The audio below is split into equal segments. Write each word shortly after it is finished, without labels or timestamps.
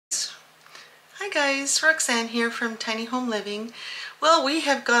Hi guys, Roxanne here from Tiny Home Living. Well, we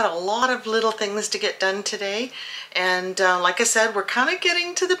have got a lot of little things to get done today, and like I said, we're kind of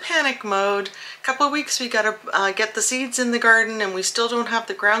getting to the panic mode. A couple of weeks we got to get the seeds in the garden, and we still don't have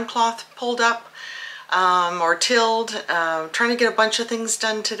the ground cloth pulled up or tilled. Trying to get a bunch of things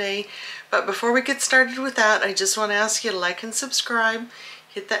done today, but before we get started with that, I just want to ask you to like and subscribe,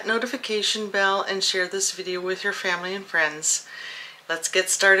 hit that notification bell, and share this video with your family and friends. Let's get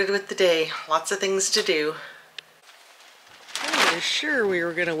started with the day. Lots of things to do. I was sure we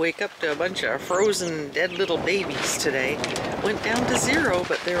were going to wake up to a bunch of frozen dead little babies today. Went down to 0,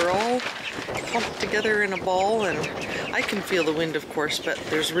 but they were all clumped together in a ball, and I can feel the wind, of course, but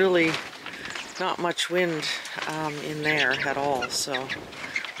there's really not much wind in there at all, so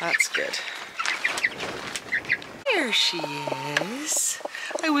that's good. There she is.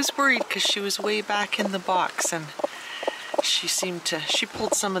 I was worried because she was way back in the box, and she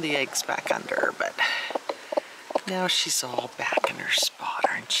pulled some of the eggs back under her, but now she's all back in her spot,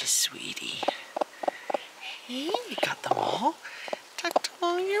 aren't you, sweetie? Hey, you got them all tucked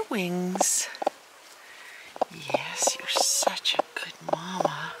along your wings. Yes, you're such a good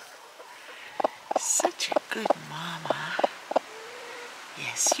mama. Such a good mama.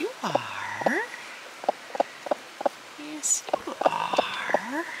 Yes, you are. Yes, you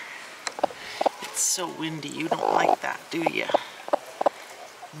are. It's so windy, you don't like that, do you?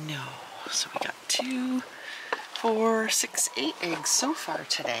 No. So we got 2, 4, 6, 8 eggs so far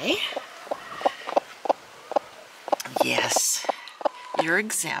today. Yes, you're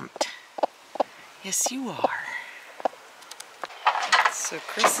exempt. Yes, you are. So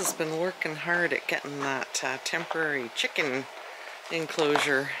Chris has been working hard at getting that temporary chicken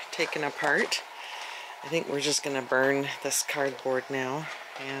enclosure taken apart. I think we're just going to burn this cardboard now,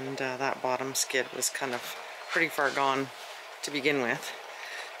 and that bottom skid was kind of pretty far gone to begin with.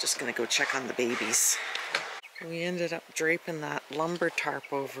 Just going to go check on the babies. We ended up draping that lumber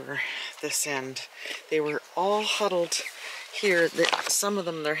tarp over this end. They were all huddled here. Some of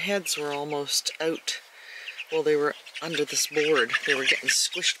them, their heads were almost out. Well, they were under this board. They were getting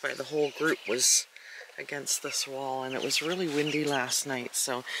squished by the whole group was against this wall, and it was really windy last night,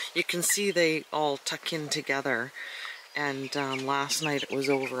 so you can see they all tuck in together. And last night it was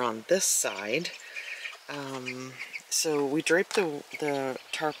over on this side. So we draped the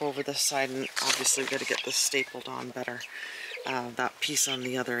tarp over this side, and obviously we've got to get this stapled on better. That piece on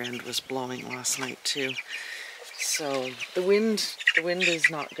the other end was blowing last night too. So the wind is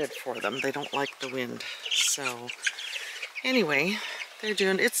not good for them. They don't like the wind. So anyway, they're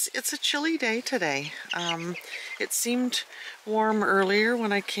doing, it's a chilly day today. It seemed warm earlier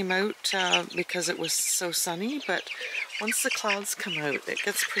when I came out because it was so sunny, but once the clouds come out, it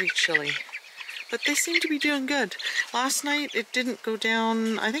gets pretty chilly. But they seem to be doing good. Last night it didn't go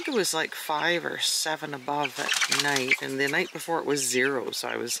down, I think it was like 5 or 7 above at night, and the night before it was 0, so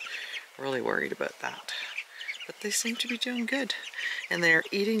I was really worried about that. But they seem to be doing good, and they're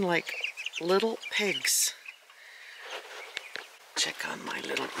eating like little pigs. Check on my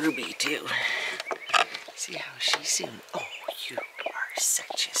little Ruby too. See how she's doing. Oh, you are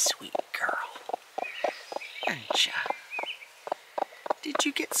such a sweet girl, aren't ya? Did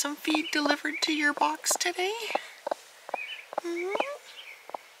you get some feed delivered to your box today? Hmm?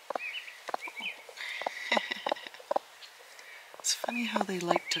 It's funny how they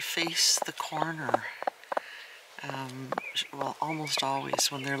like to face the corner. Well, almost always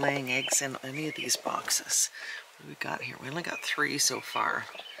when they're laying eggs in any of these boxes. What do we got here? We only got 3 so far.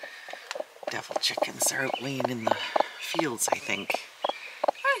 Devil chickens are out laying in the fields, I think.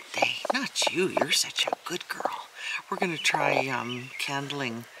 Aren't they? Not you. You're such a good girl. We're going to try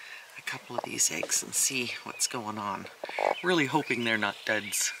candling a couple of these eggs and see what's going on. Really hoping they're not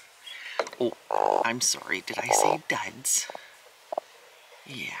duds. Oh, I'm sorry. Did I say duds?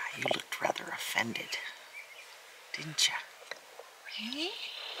 Yeah, you looked rather offended, didn't you? Hey?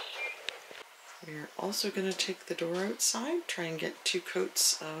 We're also going to take the door outside, try and get 2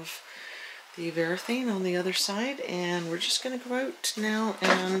 coats of the varathane on the other side, and we're just going to go out now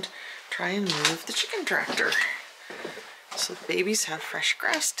and try and move the chicken tractor so the babies have fresh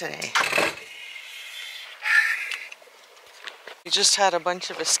grass today. We just had a bunch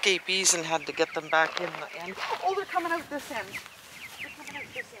of escapees and had to get them back in the end. Oh, they're coming out this end. They're coming out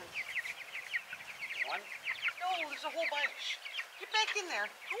this end. One? No, there's a whole bunch. Get back in there.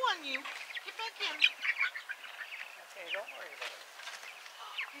 Go on, you. Get back in. Okay, don't worry about it.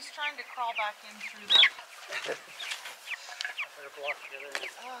 He's trying to crawl back in through the...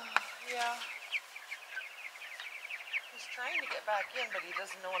 yeah. He's trying to get back in, but he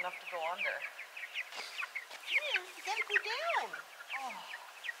doesn't know enough to go under. Come here, you gotta go down. Oh.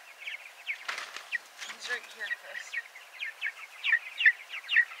 He's right here, Chris.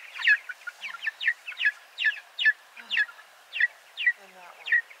 And that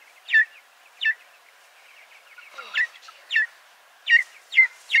one. Oh,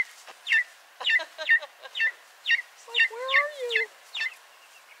 it's like, where are you?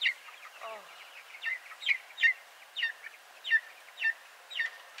 Oh.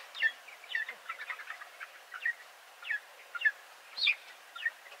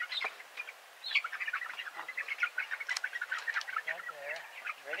 Right there.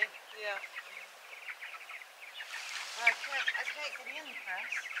 Ready? Yeah. I can't get in,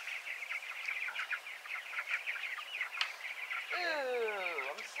 Chris.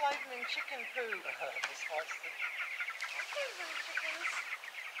 Ooh, I'm sliding in chicken poo. Just watch the... Okay, little chickens.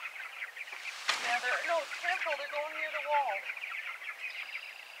 Yeah, no, careful, they're going near the wall.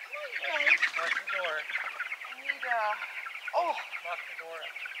 Come on, you guys. Watch the door. I need, oh. Lock the door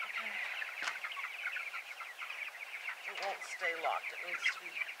up. Okay. It won't stay locked, it needs to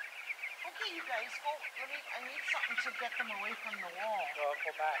be. Okay, you guys, go, I need something to get them away from the wall. Go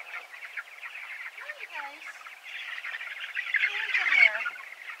back. Come on, you guys. Get away from there.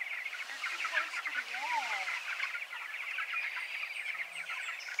 They're too close to the wall.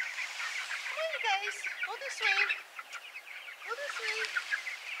 Come on, you guys. Go this way. Go this way.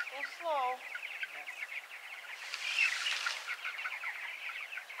 Go slow.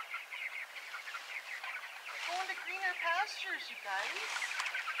 We're going to greener pastures, you guys.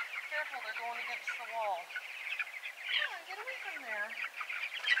 Careful, they're going against the wall. Come on, get away from there.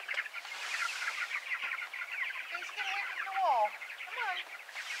 Guys, get away from the wall. Come on.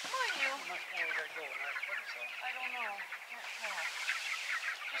 Come on, you. How much more we gotta go? Another foot or so? I don't know. Can't tell.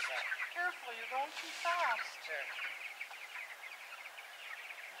 Just careful, you're going too fast. There.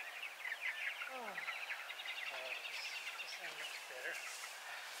 Oh. This thing looks better.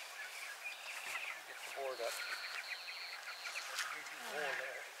 Get the board up. Oh,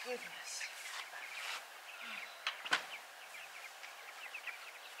 there. goodness.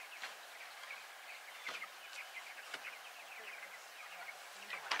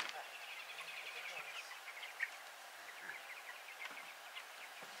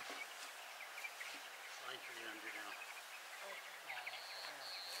 Slide for the under now.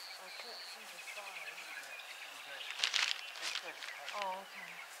 I can't see the side. It's good. Oh,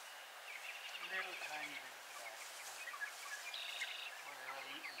 okay. Little tiny bit of grass. Well, they're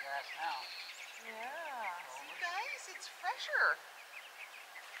really eating grass now. Yeah. See, guys, it's fresher.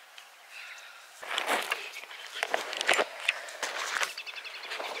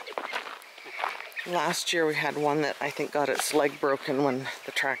 Last year we had one that I think got its leg broken when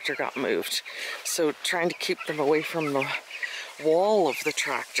the tractor got moved. So trying to keep them away from the wall of the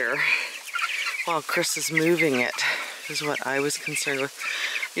tractor while Chris is moving it is what I was concerned with.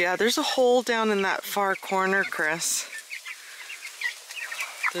 Yeah, there's a hole down in that far corner, Chris.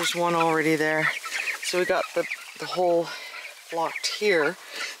 There's one already there. So we got the hole blocked here.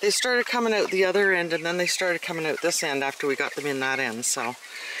 They started coming out the other end and then they started coming out this end after we got them in that end. So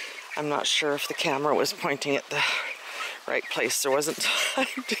I'm not sure if the camera was pointing at the right place. There wasn't time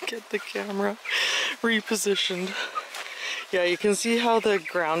to get the camera repositioned. Yeah, you can see how the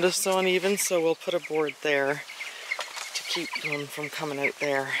ground is so uneven, so we'll put a board there to keep them from coming out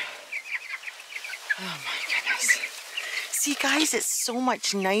there. Oh my goodness. See guys, it's so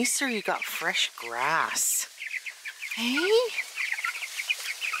much nicer. You got fresh grass. Hey?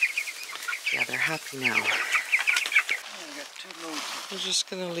 Yeah, they're happy now. We're just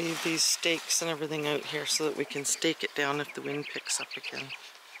going to leave these stakes and everything out here so that we can stake it down if the wind picks up again.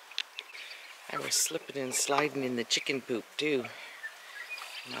 I was slipping and sliding in the chicken poop too.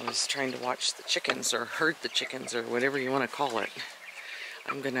 And I was trying to watch the chickens or herd the chickens or whatever you want to call it.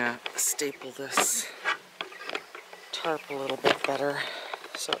 I'm going to staple this tarp a little bit better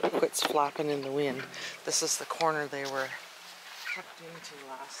so it quits flapping in the wind. This is the corner they were tucked into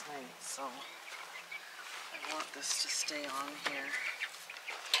last night, so I want this to stay on here.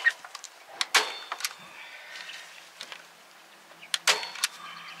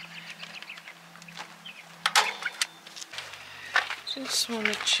 Just want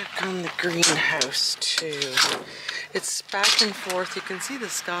to check on the greenhouse too. It's back and forth. You can see the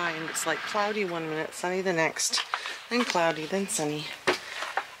sky and it's like cloudy one minute, sunny the next, then cloudy, then sunny.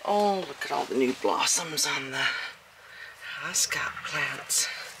 Oh, look at all the new blossoms on the hascap plants.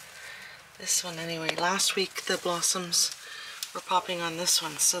 This one anyway. Last week the blossoms were popping on this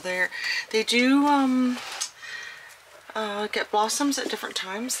one. So they do get blossoms at different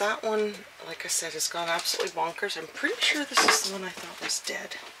times. That one, like I said, has gone absolutely bonkers. I'm pretty sure this is the one I thought was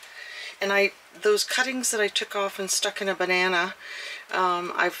dead. And those cuttings that I took off and stuck in a banana,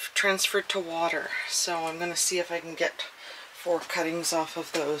 I've transferred to water. So I'm going to see if I can get 4 cuttings off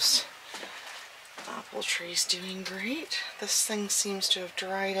of those. Apple tree's doing great. This thing seems to have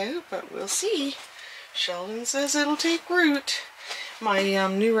dried out, but we'll see. Sheldon says it'll take root. My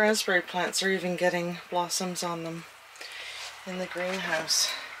new raspberry plants are even getting blossoms on them in the greenhouse.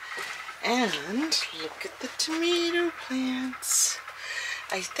 And look at the tomato plants.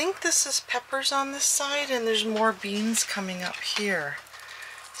 I think this is peppers on this side, and there's more beans coming up here.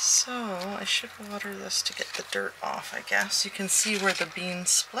 So I should water this to get the dirt off, I guess. You can see where the beans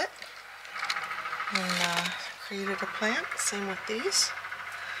split and created a plant. Same with these.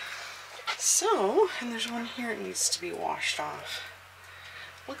 So, and there's one here that needs to be washed off.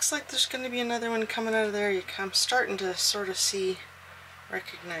 Looks like there's going to be another one coming out of there. I'm starting to sort of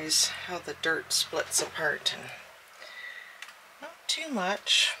recognize how the dirt splits apart. And not too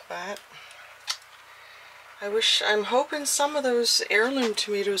much, but I'm hoping some of those heirloom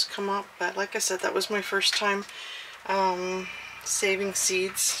tomatoes come up. But like I said, that was my first time saving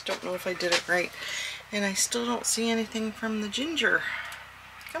seeds. Don't know if I did it right. And I still don't see anything from the ginger.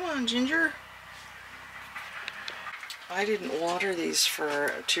 Come on, ginger. I didn't water these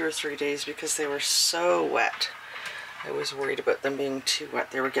for 2 or 3 days because they were so wet. I was worried about them being too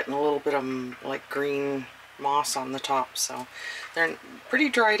wet. They were getting a little bit of like green moss on the top, so they're pretty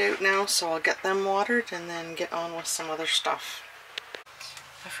dried out now, so I'll get them watered and then get on with some other stuff.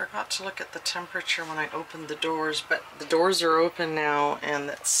 I forgot to look at the temperature when I opened the doors, but the doors are open now and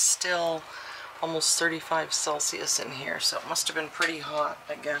it's still almost 35 Celsius in here, so it must have been pretty hot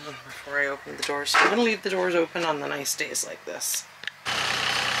again before I opened the doors. So I'm going to leave the doors open on the nice days like this.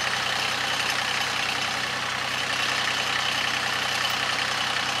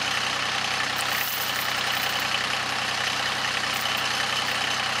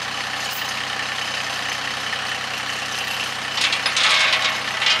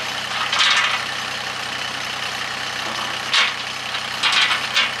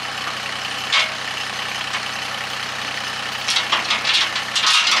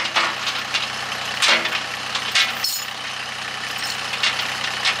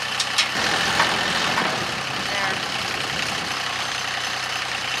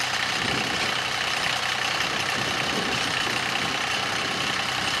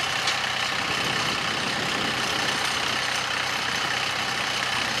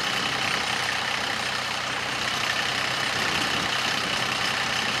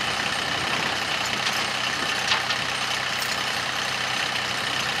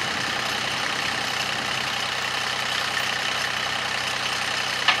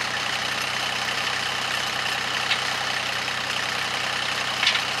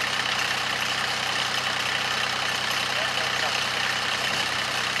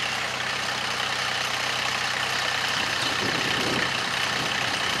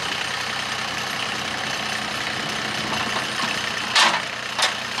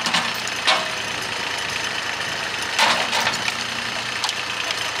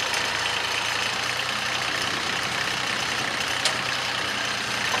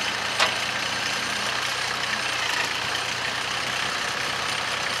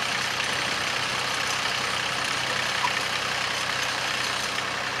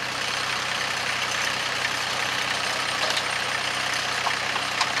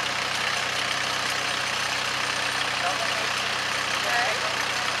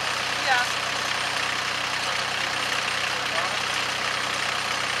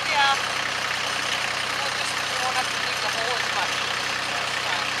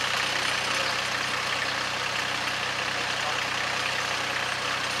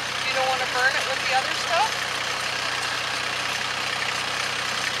 Burn it with the other stuff?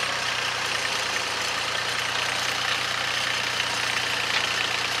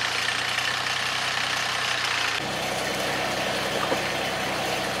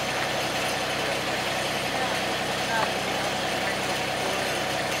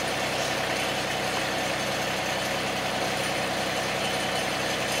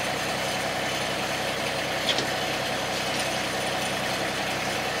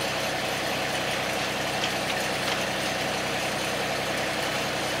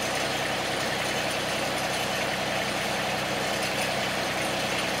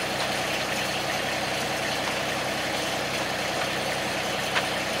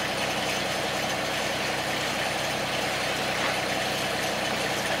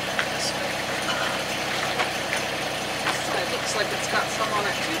 Like it's got some on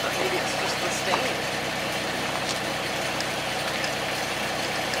it too, but maybe it's just the stain.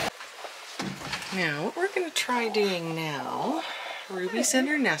 Now, what we're going to try doing now, Ruby's in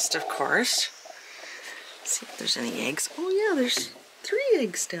her nest, of course. Let's see if there's any eggs. Oh yeah, there's 3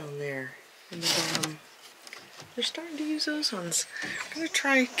 eggs down there in the bottom. They're starting to use those ones. I'm going to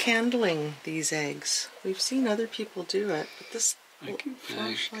try candling these eggs. We've seen other people do it, but this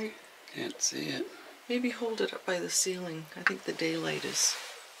flashlight... Can't see it. Maybe hold it up by the ceiling. I think the daylight is...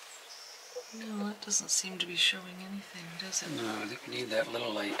 No, that doesn't seem to be showing anything, does it? No, I think we need that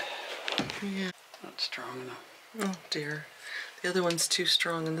little light. Yeah. Not strong enough. Oh dear. The other one's too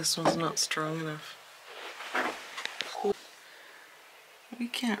strong and this one's not strong enough. We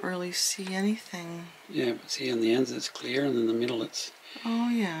can't really see anything. Yeah, but see, in the ends it's clear, and in the middle it's... Oh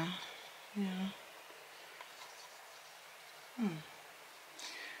yeah, yeah.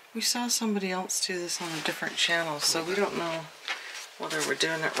 We saw somebody else do this on a different channel, so we don't know whether we're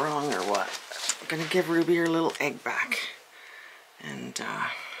doing it wrong or what. I'm gonna give Ruby her little egg back. And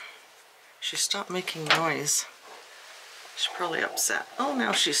she stopped making noise. She's probably upset. Oh,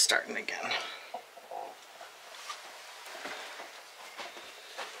 now she's starting again.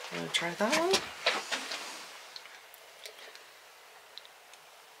 Want to try that one?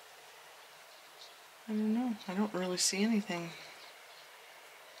 I don't know. I don't really see anything.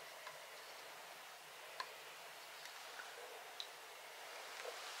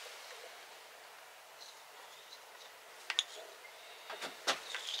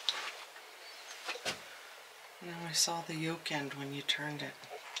 Now I saw the yolk end when you turned it.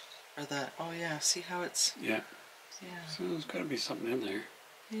 Or the, oh yeah, see how it's... Yeah. Yeah. So there's got to be something in there.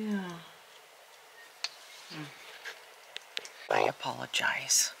 Yeah. I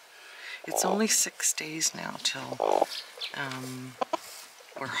apologize. It's only 6 days now till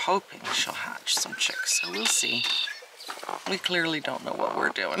we're hoping she'll hatch some chicks, so we'll see. We clearly don't know what we're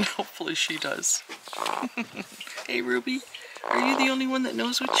doing. Hopefully she does. Hey Ruby, are you the only one that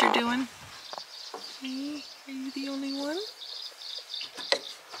knows what you're doing? Hey, are you the only one?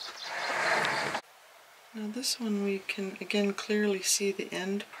 Now this one we can again clearly see the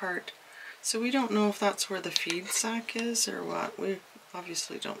end part. So we don't know if that's where the feed sack is or what. We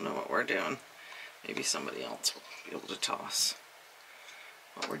obviously don't know what we're doing. Maybe somebody else will be able to tell us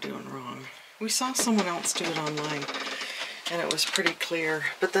what we're doing wrong. We saw someone else do it online and it was pretty clear,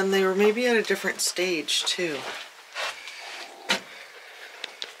 but then they were maybe at a different stage too.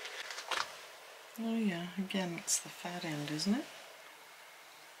 Oh yeah, again it's the fat end, isn't it?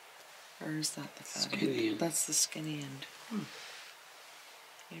 Or is that the fat Skinny end? end. That's the skinny end.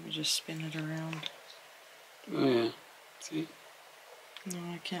 Maybe just spin it around. Oh yeah. See? No,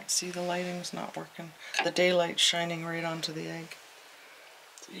 I can't see. The lighting's not working. The daylight's shining right onto the egg.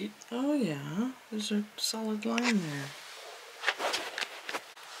 See? Oh yeah, there's a solid line there.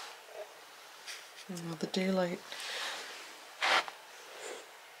 Oh, the daylight...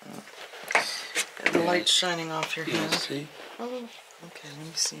 the light's shining off your Yeah, hand. see? Oh, okay, let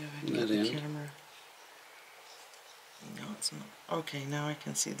me see if I can That get the end. camera. No, it's not. Okay, now I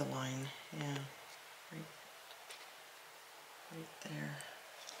can see the line. Yeah, right there.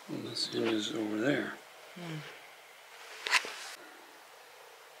 And this end is over there.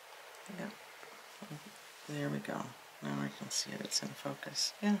 Yep. There we go. Now I can see it. It's in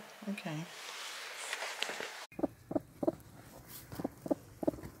focus. Yeah, okay.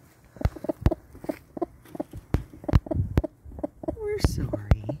 We're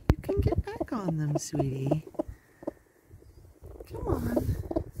sorry. You can get back on them, sweetie. Come on.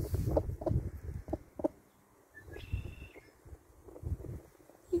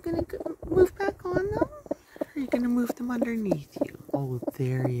 You gonna move back on them? Or are you gonna move them underneath you? Oh,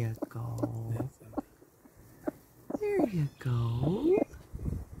 there you go. There you go.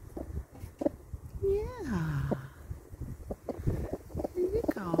 Yeah. There you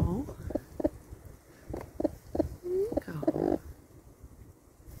go. There you go.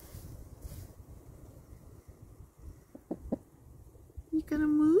 You gonna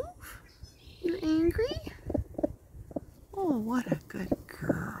move? You're angry? Oh, what a good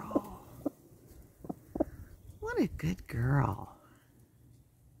girl. What a good girl.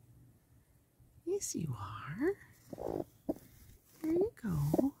 Yes, you are. There you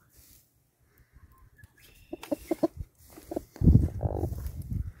go.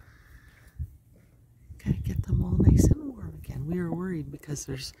 Gotta get them all nice and warm again. We were worried because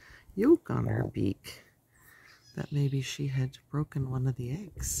there's yolk on her beak that maybe she had broken one of the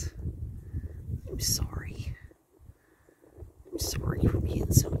eggs. I'm sorry. I'm sorry for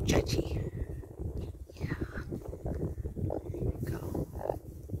being so judgy. Yeah. There you go.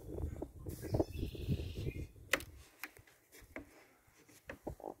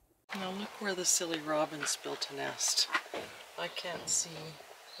 Now look where the silly robin's built a nest. I can't see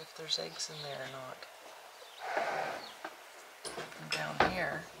if there's eggs in there or not.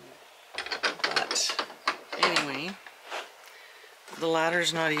 here. But anyway, the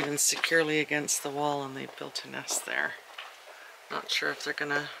ladder's not even securely against the wall and they built a nest there. Not sure if they're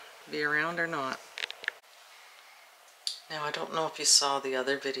gonna be around or not. Now, I don't know if you saw the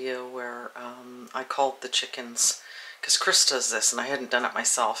other video where I called the chickens, because Chris does this and I hadn't done it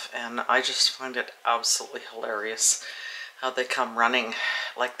myself, and I just find it absolutely hilarious how they come running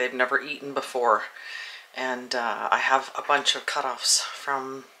like they've never eaten before. And I have a bunch of cut-offs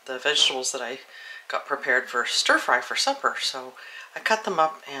from the vegetables that I got prepared for stir fry for supper, so I cut them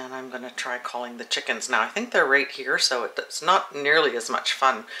up and I'm going to try calling the chickens. Now, I think they're right here, so it's not nearly as much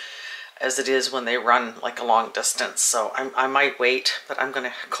fun as it is when they run like a long distance. So I might wait, but I'm going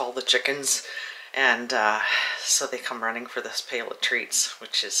to call the chickens, and so they come running for this pail of treats,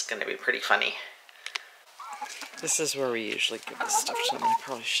 which is going to be pretty funny. This is where we usually give this stuff to them. I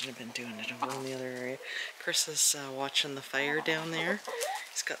probably shouldn't have been doing it over in the other area. Chris is watching the fire down there.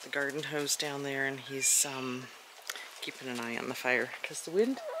 He's got the garden hose down there, and he's keeping an eye on the fire, because the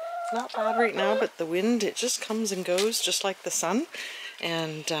wind is not bad right now, but the wind, it just comes and goes just like the sun.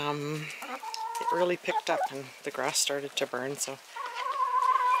 And it really picked up and the grass started to burn, so.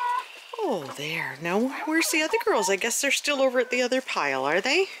 Oh, there. Now, where's the other girls? I guess they're still over at the other pile, are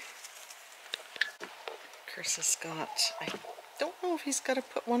they? Chris has got, I don't know if he's got to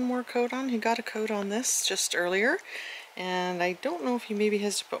put one more coat on. He got a coat on this just earlier, and I don't know if he maybe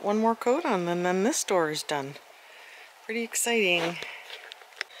has to put one more coat on, and then this door is done. Pretty exciting.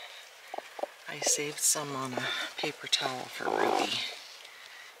 I saved some on a paper towel for Ruby,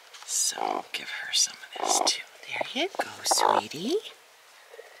 so I'll give her some of this too. There you go, sweetie.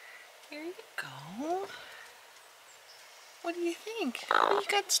 There you go. What do you think? Oh,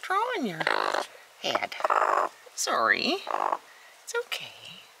 you got straw in your head. Sorry. It's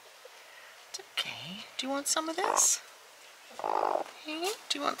okay. It's okay. Do you want some of this? Hey,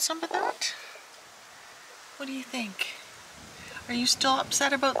 do you want some of that? What do you think? Are you still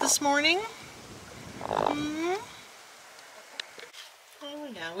upset about this morning? Hmm? Oh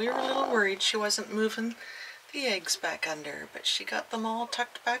yeah, we were a little worried she wasn't moving the eggs back under, but she got them all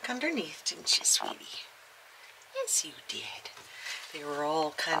tucked back underneath, didn't she, sweetie? Yes, you did. They were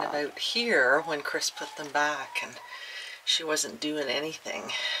all kind of out here when Chris put them back, and she wasn't doing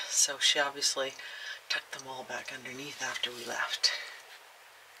anything, so she obviously tucked them all back underneath after we left.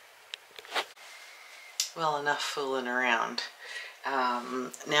 Well, enough fooling around.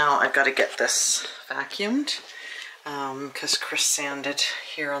 Now I've got to get this vacuumed, because Chris sanded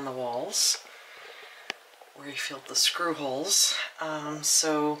here on the walls where he filled the screw holes.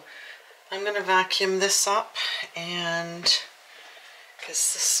 So I'm going to vacuum this up, and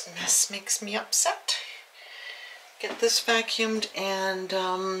because this mess makes me upset, get this vacuumed, and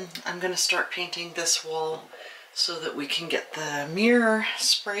I'm going to start painting this wall so that we can get the mirror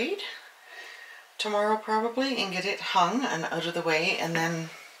sprayed tomorrow probably and get it hung and out of the way, and then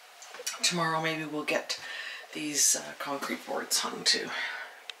tomorrow maybe we'll get these concrete boards hung too.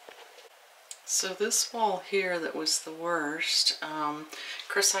 So this wall here that was the worst,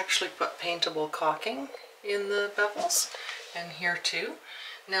 Chris actually put paintable caulking in the bevels, and here too.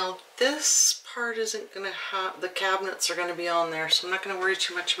 Now this part isn't going to have, the cabinets are going to be on there, so I'm not going to worry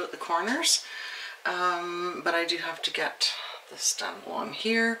too much about the corners, but I do have to get this done along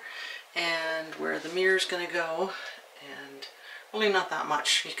here and where the mirror's going to go, and only not that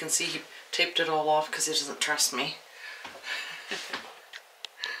much. You can see he taped it all off because he doesn't trust me.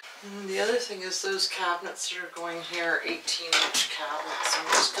 And the other thing is those cabinets that are going here, 18-inch cabinets. I'm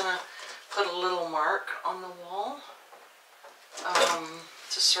just going to put a little mark on the wall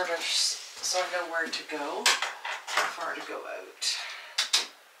to sort of, so I know where to go, how far to go out.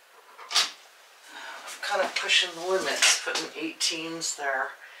 I'm kind of pushing the limits, putting 18s there,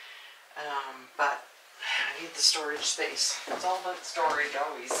 but I need the storage space. It's all about storage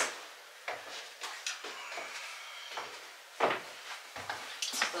always.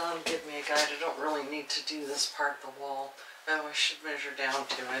 That'll give me a guide. I don't really need to do this part of the wall. Oh, I should measure down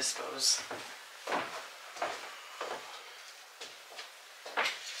too, I suppose.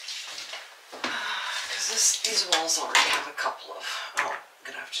 Because these walls already have a couple of, oh, I'm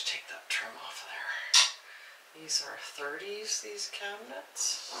going to have to take that trim off of there. These are 30s, these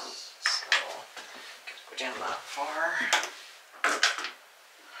cabinets. So, gotta go down that far.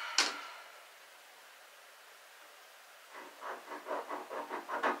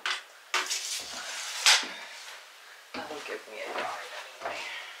 That'll give me a guide anyway.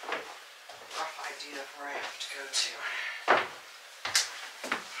 Rough idea of where I have to go to.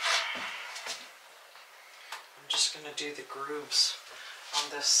 I'm just going to do the grooves on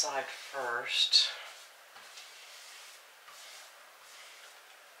this side first.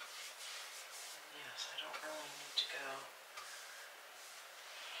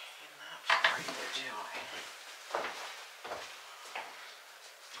 either, do I?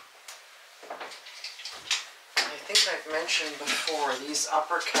 I think I've mentioned before, these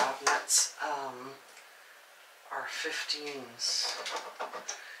upper cabinets are 15s.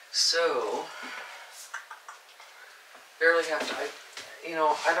 So, barely have to,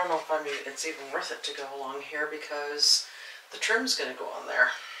 I don't know if it's even worth it to go along here because the trim's going to go on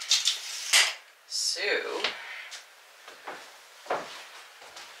there. So,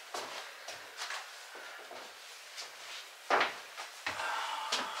 I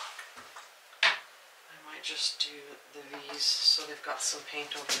might just do the V's so they've got some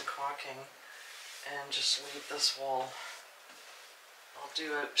paint over the caulking and just leave this wall. I'll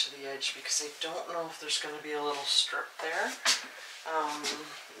do out to the edge because I don't know if there's going to be a little strip there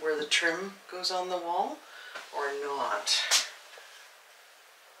where the trim goes on the wall or not.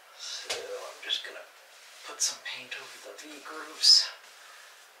 So I'm just going to put some paint over the V grooves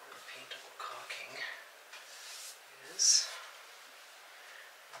where the paintable caulking is.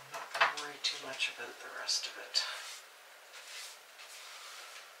 I'm not going to worry too much about the rest of it.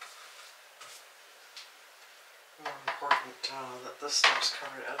 More important that this stuff's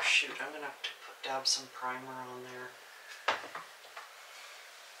covered. Oh shoot, I'm going to have to dab some primer on there.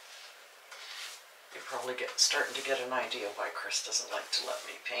 You're probably starting to get an idea why Chris doesn't like to let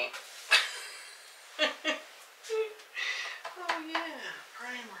me paint. Oh yeah,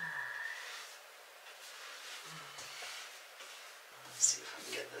 primer. Let's see if I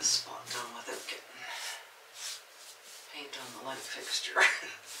can get this spot done without getting paint on the light fixture.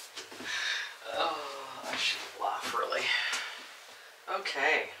 Oh, I shouldn't laugh really.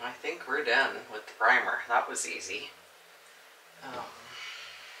 Okay, I think we're done with the primer. That was easy.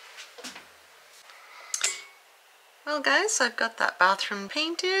 Well guys, I've got that bathroom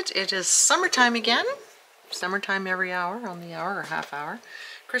painted. It is summertime again. Summertime every hour, on the hour or half hour.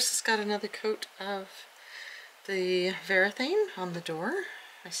 Chris has got another coat of the varathane on the door.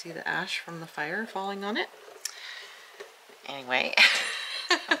 I see the ash from the fire falling on it. Anyway,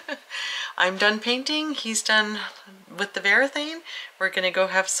 I'm done painting. He's done with the varathane. We're going to go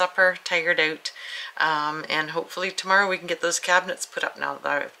have supper, tired out, and hopefully tomorrow we can get those cabinets put up now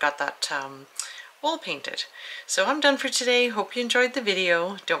that I've got that wall painted. So I'm done for today. Hope you enjoyed the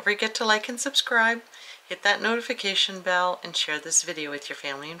video. Don't forget to like and subscribe, hit that notification bell, and share this video with your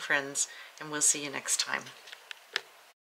family and friends, and we'll see you next time.